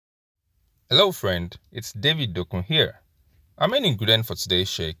Hello friend, it's David Dokun here. Our main ingredient for today's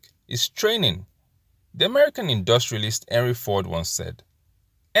shake is training. The American industrialist Henry Ford once said,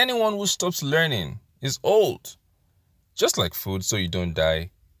 "Anyone who stops learning is old." Just like food so you don't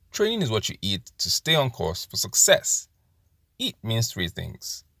die, training is what you eat to stay on course for success. EAT means three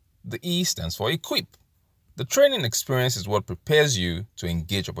things. The E stands for equip. The training experience is what prepares you to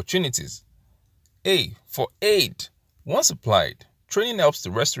engage opportunities. A for aid. Once applied, training helps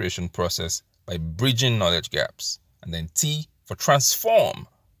the restoration process by bridging knowledge gaps. And then T for transform.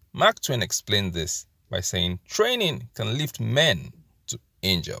 Mark Twain explained this by saying training can lift men to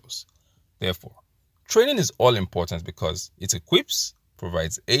angels. Therefore, training is all important because it equips,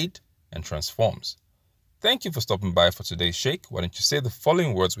 provides aid, and transforms. Thank you for stopping by for today's shake. Why don't you say the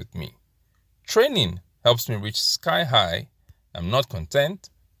following words with me? Training helps me reach sky high. I'm not content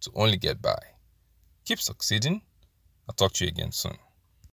to only get by. Keep succeeding. I'll talk to you again soon.